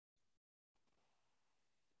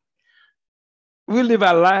we live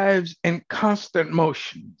our lives in constant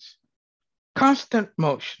motions.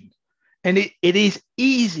 And it is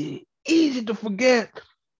easy to forget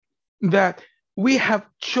that we have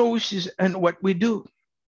choices in what we do.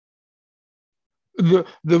 The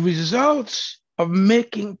results of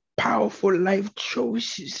making powerful life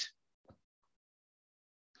choices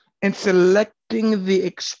and selecting the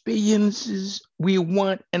experiences we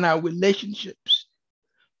want in our relationships.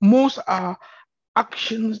 Most are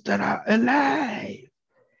actions that are alive,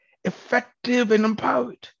 effective, and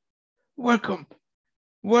empowered. Welcome.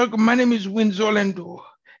 Welcome. My name is Windsor Lendo,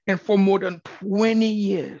 and for more than 20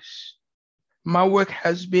 years, my work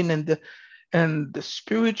has been in the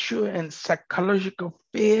spiritual and psychological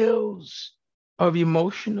fields of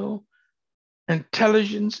emotional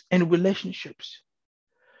intelligence and relationships.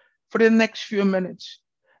 For the next few minutes,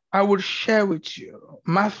 I will share with you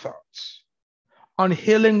my thoughts on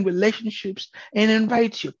healing relationships and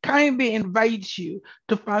kindly invite you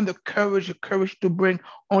to find the courage to bring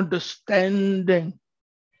understanding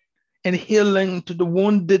and healing to the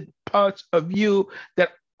wounded parts of you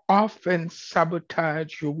that often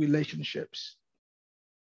sabotage your relationships.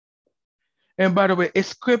 And by the way, a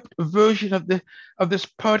script version of this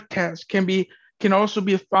podcast can also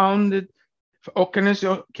be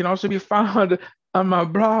found on my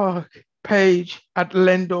blog page at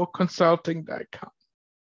lendoconsulting.com.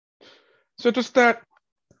 So to start,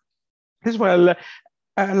 here's what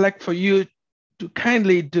I like for you to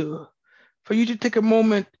kindly do, for you to take a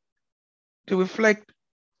moment to reflect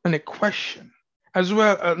on a question as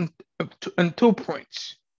well on 2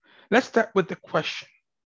 points. Let's start with the question.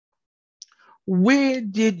 Where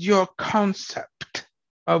did your concept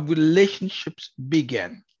of relationships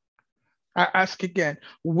begin? I ask again,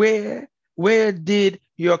 where did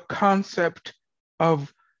your concept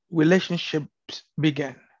of relationships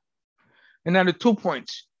begin? And now the 2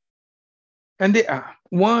 points. And they are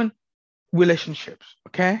one, relationships.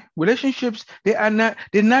 Okay? Relationships, they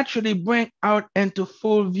naturally bring out into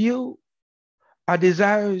full view our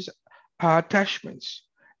desires, our attachments,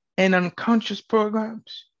 and unconscious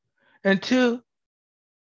programs. And two,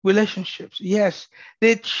 relationships. Yes,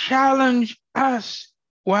 they challenge us.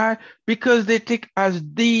 Why? Because they take us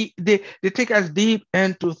deep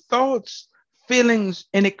into thoughts, feelings,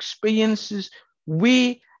 and experiences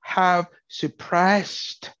we have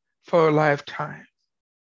suppressed for a lifetime.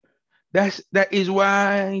 That is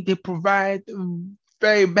why they provide the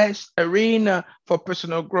very best arena for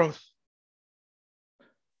personal growth.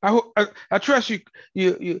 I trust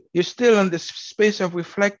you're still in this space of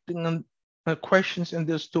reflecting on questions in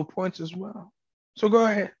those 2 points as well. So go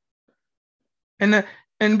ahead.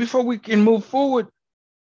 And before we can move forward,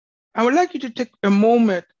 I would like you to take a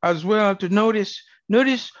moment as well to notice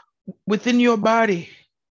within your body,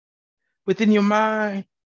 within your mind,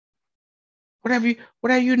 what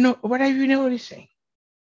are you noticing?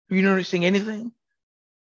 Are you noticing anything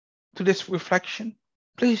to this reflection?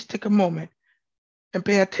 Please take a moment and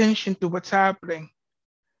pay attention to what's happening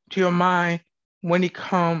to your mind when it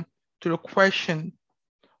comes to the question,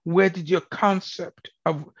 where did your concept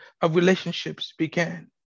of relationships begin?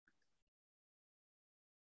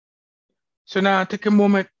 So now take a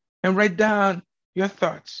moment and write down your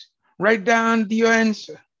thoughts. Write down your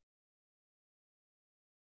answer.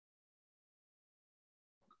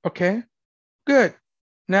 Okay, good.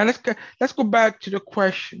 Now let's go back to the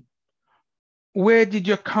question. Where did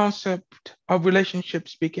your concept of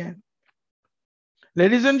relationships begin?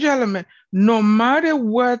 Ladies and gentlemen, no matter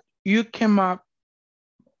what you came up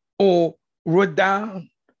or wrote down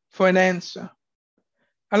for an answer,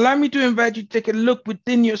 allow me to invite you to take a look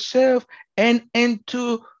within yourself and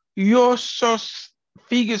into your source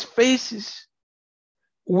figures' faces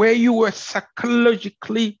where you were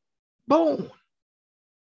psychologically born.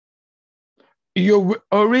 Your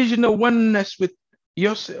original oneness with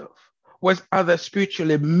yourself was either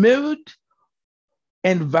spiritually mirrored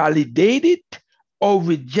and validated or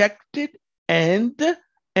rejected and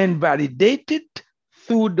invalidated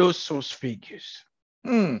through those source figures.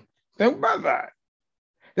 Think about that.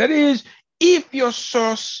 That is, if your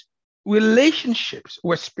source relationships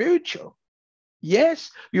were spiritual,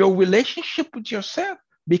 yes, your relationship with yourself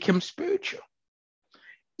became spiritual.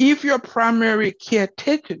 If your primary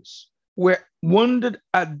caretakers were wounded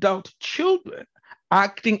adult children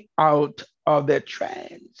acting out of their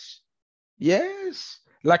trance, yes,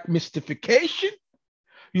 like mystification,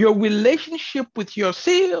 your relationship with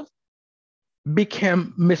yourself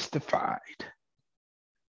became mystified.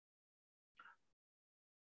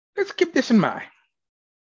 Let's keep this in mind.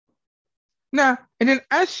 Now, and then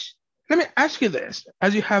let me ask you this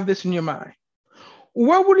as you have this in your mind.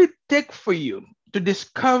 What would it take for you to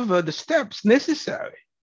discover the steps necessary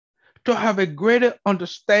to have a greater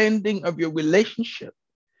understanding of your relationship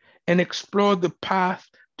and explore the path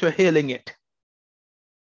to healing it.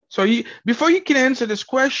 So before you can answer this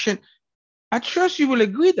question, I trust you will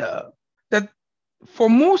agree though that for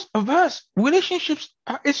most of us, relationships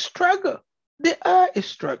are a struggle. They are a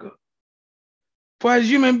struggle. For as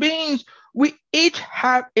human beings, we each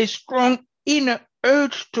have a strong inner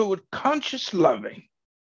urge toward conscious loving,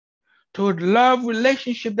 toward love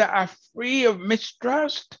relationships that are free of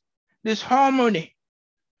mistrust, disharmony,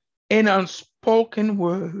 and unspoken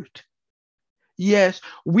word. Yes,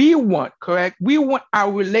 we want, correct? We want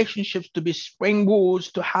our relationships to be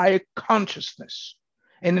springboards to higher consciousness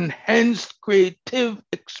and enhanced creative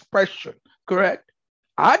expression, correct?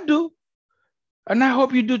 I do, and I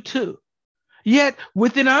hope you do too. Yet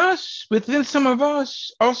within us, within some of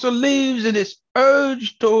us, also lives this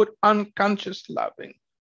urge toward unconscious loving.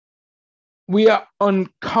 We are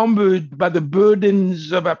encumbered by the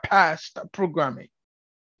burdens of our past programming.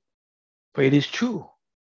 But it is true.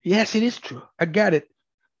 Yes, it is true. I got it.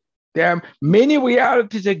 There are many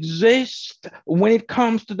realities exist when it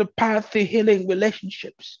comes to the path to healing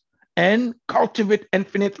relationships and cultivate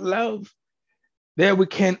infinite love. There we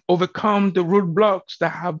can overcome the roadblocks that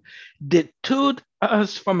have deterred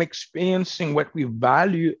us from experiencing what we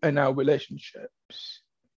value in our relationships.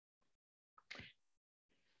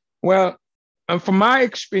 Well, and from my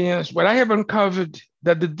experience, what I have uncovered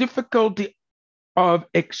that the difficulty of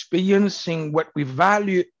experiencing what we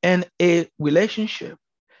value in a relationship,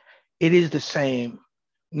 it is the same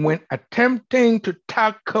when attempting to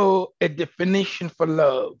tackle a definition for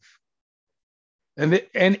love.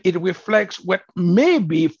 And it reflects what may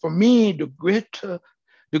be for me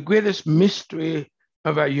the greatest mystery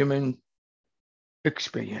of our human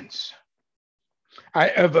experience.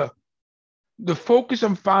 However, the focus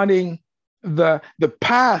on finding the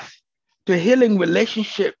path to healing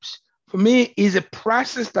relationships for me is a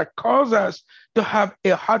process that calls us to have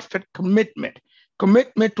a heartfelt commitment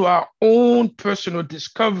to our own personal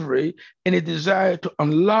discovery and a desire to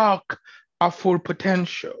unlock our full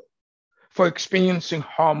potential for experiencing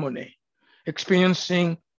harmony,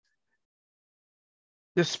 experiencing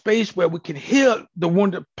the space where we can heal the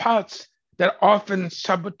wounded parts that often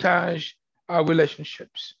sabotage our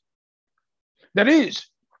relationships. That is,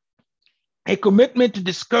 a commitment to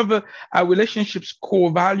discover our relationship's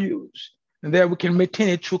core values, and that we can maintain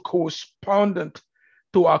a true correspondent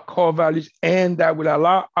to our core values, and that will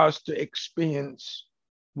allow us to experience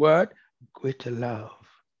what? Greater love.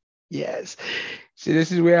 Yes. See,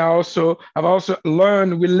 this is where I've also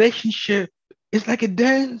learned relationship is like a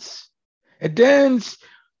dance that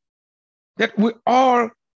we all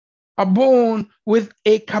are born with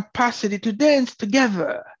a capacity to dance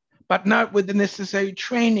together, but not with the necessary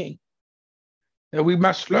training. And we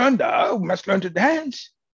must learn to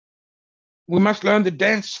dance. We must learn the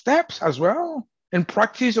dance steps as well and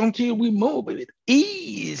practice until we move with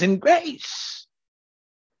ease and grace.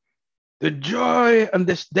 The joy of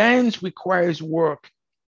this dance requires work.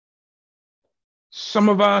 Some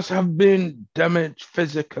of us have been damaged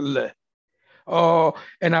physically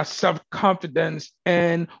and our self-confidence,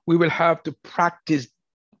 and we will have to practice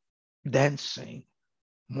dancing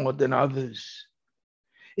more than others.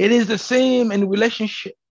 It is the same in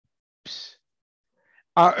relationships.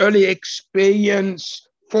 Our early experience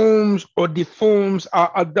forms or deforms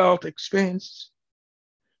our adult experience.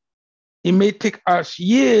 It may take us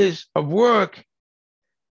years of work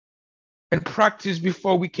and practice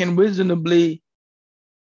before we can reasonably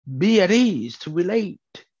be at ease to relate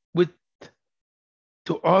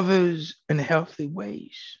to others in healthy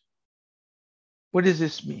ways. What does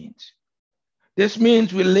this mean? This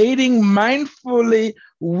means relating mindfully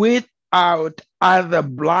without either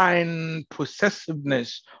blind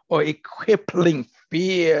possessiveness or a crippling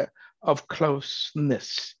fear of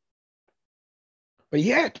closeness. But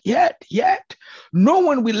yet, no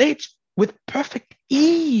one relates with perfect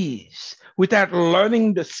ease without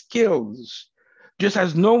learning the skills, just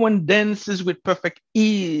as no one dances with perfect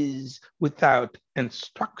ease without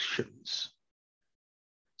instructions.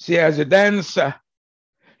 See, as a dancer,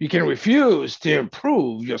 you can refuse to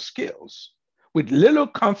improve your skills with little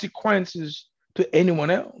consequences to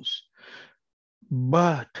anyone else.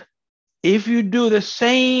 But if you do the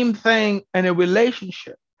same thing in a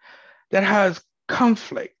relationship that has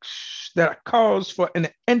conflicts that calls for an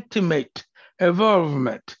intimate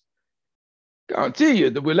involvement, I guarantee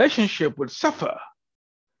you the relationship would suffer.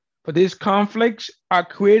 But these conflicts are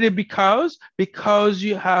created because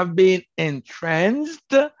you have been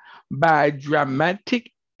entranced by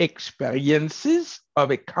dramatic experiences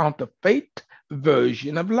of a counterfeit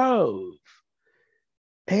version of love.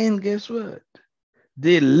 And guess what?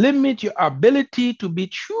 They limit your ability to be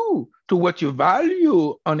true to what you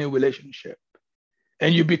value on a relationship.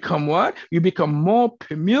 And you become what? You become more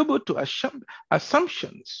permeable to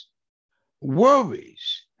assumptions,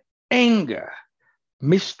 worries, anger,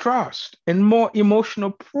 mistrust, and more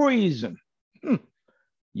emotional poison. Hmm.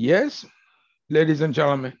 Yes, ladies and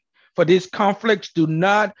gentlemen, for these conflicts do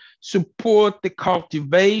not support the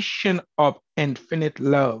cultivation of infinite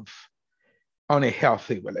love on a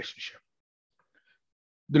healthy relationship.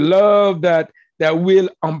 The love that will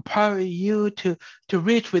empower you to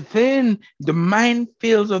reach within the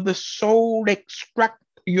minefields of the soul, extract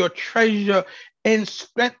your treasure, and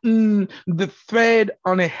strengthen the thread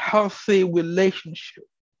on a healthy relationship.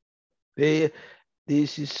 They,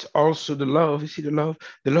 this is also the love. You see the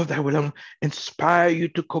love that will inspire you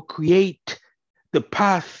to co-create the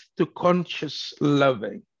path to conscious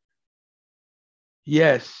loving.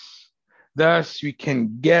 Yes, thus we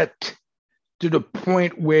can get to the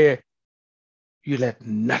point where you let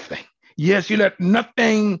nothing, yes, you let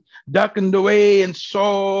nothing darken the way and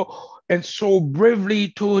so bravely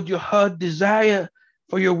toward your heart desire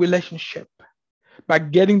for your relationship by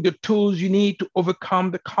getting the tools you need to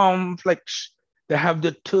overcome the conflicts that have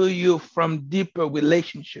deterred you from deeper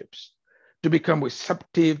relationships to become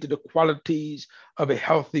receptive to the qualities of a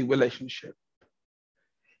healthy relationship.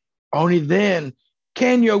 Only then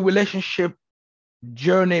can your relationship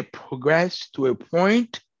journey progress to a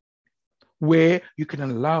point where you can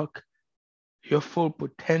unlock your full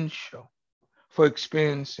potential for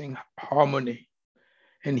experiencing harmony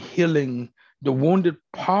and healing the wounded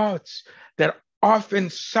parts that often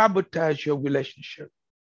sabotage your relationship.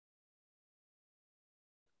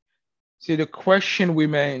 See, the question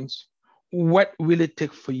remains, what will it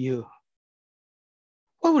take for you?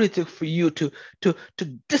 What will it take for you to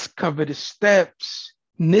discover the steps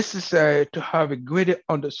necessary to have a greater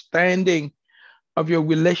understanding of your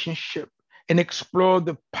relationship and explore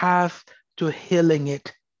the path to healing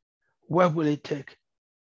it? What will it take?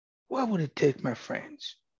 What will it take, my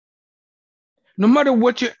friends? No matter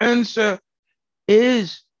what your answer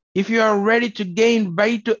is, if you are ready to gain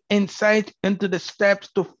vital insight into the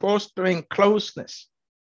steps to fostering closeness,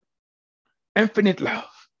 infinite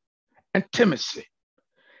love, intimacy,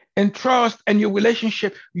 and trust in your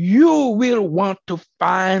relationship, you will want to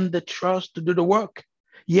find the trust to do the work.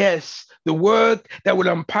 Yes, the work that will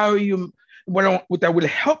empower you, that will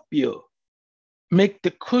help you make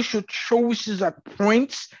the crucial choices at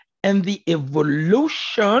points in the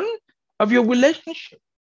evolution of your relationship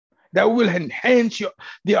that will enhance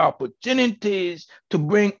the opportunities to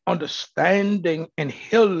bring understanding and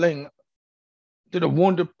healing to the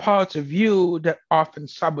wounded parts of you that often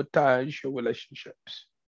sabotage your relationships.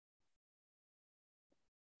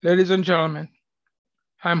 Ladies and gentlemen,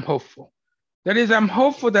 I'm hopeful. That is, I'm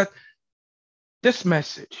hopeful that this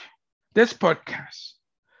message, this podcast,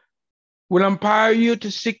 will empower you to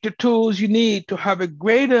seek the tools you need to have a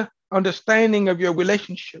greater understanding of your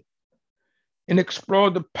relationship and explore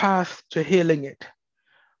the path to healing it.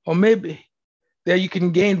 Or maybe that you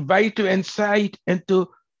can gain vital insight into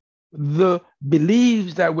the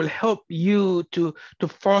beliefs that will help you to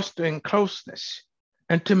fostering closeness,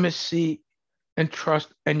 intimacy, and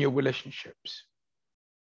trust in your relationships.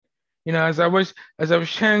 You know, as I was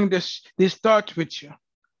sharing these thoughts with you,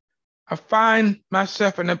 I find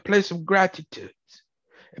myself in a place of gratitude,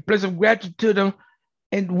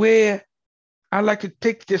 and where I like to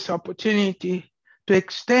take this opportunity to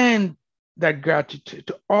extend that gratitude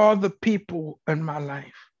to all the people in my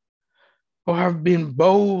life who have been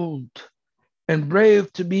bold and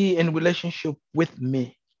brave to be in relationship with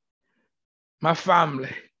me, my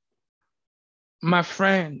family, my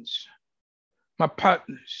friends, my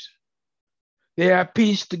partners. They are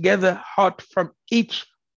pieced together heart from each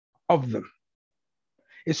of them,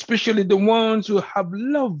 especially the ones who have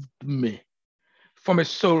loved me from a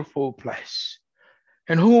soulful place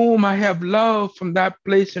and whom I have loved from that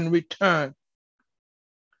place in return.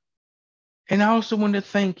 And I also want to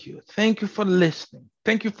thank you. Thank you for listening.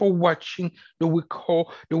 Thank you for watching the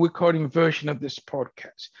recording version of this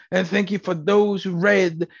podcast. And thank you for those who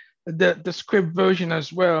read the script version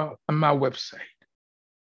as well on my website.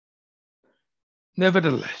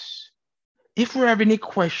 Nevertheless, if you have any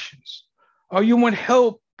questions or you want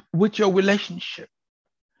help with your relationship,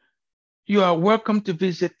 you are welcome to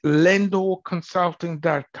visit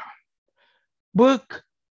lendoconsulting.com. Book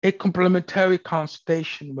a complimentary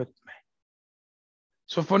consultation with me.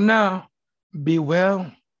 So for now, be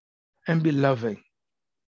well and be loving.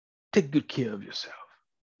 Take good care of yourself.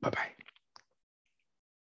 Bye-bye.